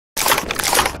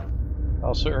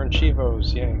Also earn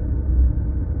Chivos, yay.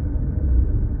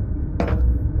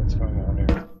 What's going on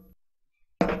here?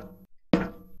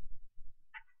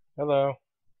 Hello.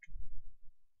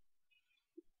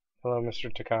 Hello,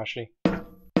 Mr. Takashi.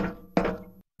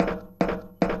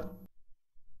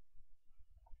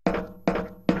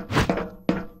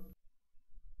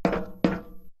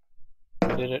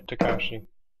 You did it, Takashi.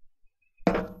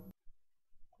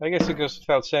 I guess it goes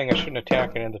without saying I shouldn't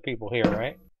attack any of the people here,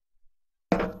 right?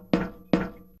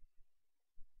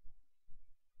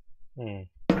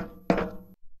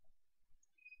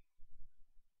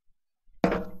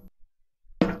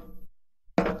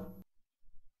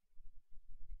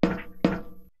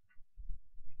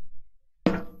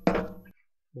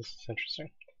 This is interesting.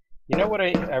 You know what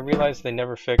I realized they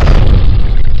never fixed?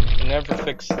 They never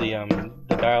fixed the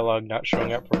dialogue not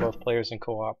showing up for both players in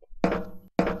co-op.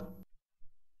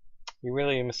 You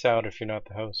really miss out if you're not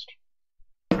the host.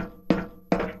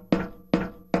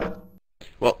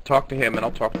 Well, talk to him and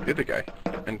I'll talk to the other guy.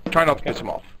 And try not to piss him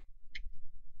off.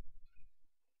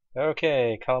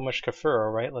 Okay, Kalamush Kafur,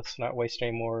 alright, let's not waste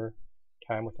any more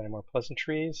time with any more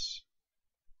pleasantries.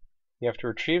 You have to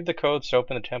retrieve the codes to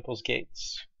open the temple's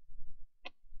gates.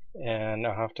 And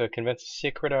I'll have to convince the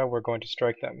Secreta we're going to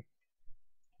strike them.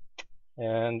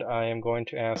 And I am going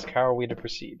to ask, how are we to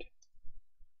proceed?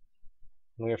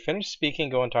 When we are finished speaking,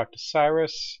 go and talk to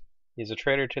Cyrus. He's a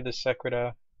traitor to the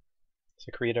Secreta,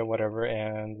 whatever,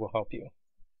 and we'll help you.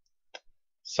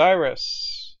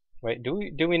 Cyrus! Wait, do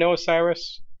we know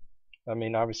Cyrus? I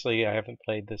mean, obviously I haven't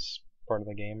played this part of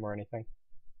the game or anything.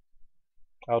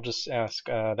 I'll just ask,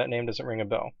 that name doesn't ring a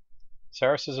bell.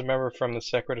 Cyrus is a member from the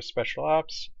Secreta Special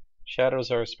Ops.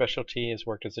 Shadows are his specialty, has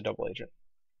worked as a double agent.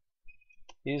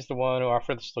 He's the one who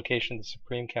offered this location to the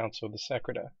Supreme Council of the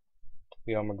Secreta.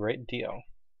 We owe him a great deal.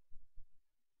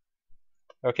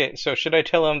 Okay, so should I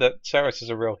tell him that Cyrus is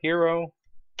a real hero?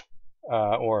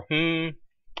 Or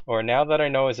now that I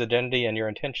know his identity and your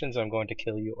intentions, I'm going to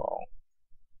kill you all.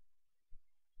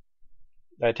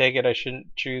 I take it I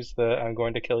shouldn't choose the I'm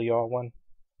going to kill you all one?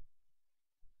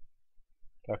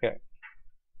 Okay.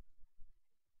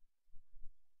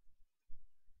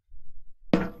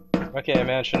 Okay, I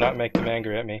managed to not make them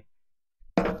angry at me.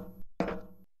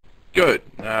 Good.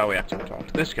 Now we have to talk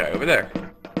to this guy over there.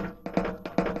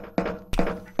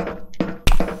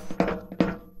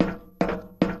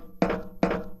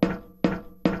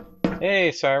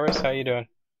 Hey, Cyrus, how you doing?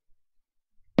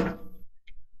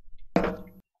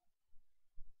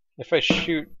 If I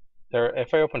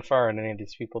if I open fire on any of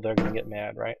these people, they're gonna get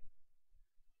mad, right?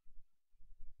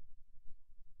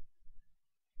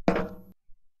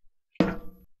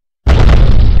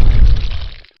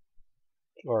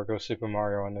 Or go Super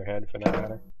Mario on their head, for that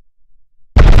matter.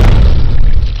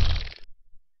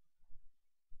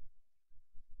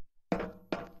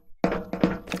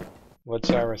 What'd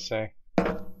Cyrus say?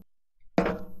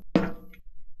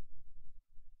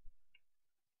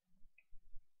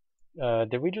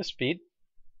 Did we just beat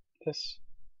this?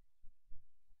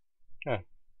 Huh.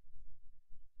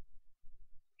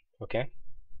 Okay.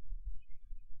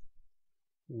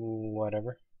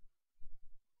 Whatever.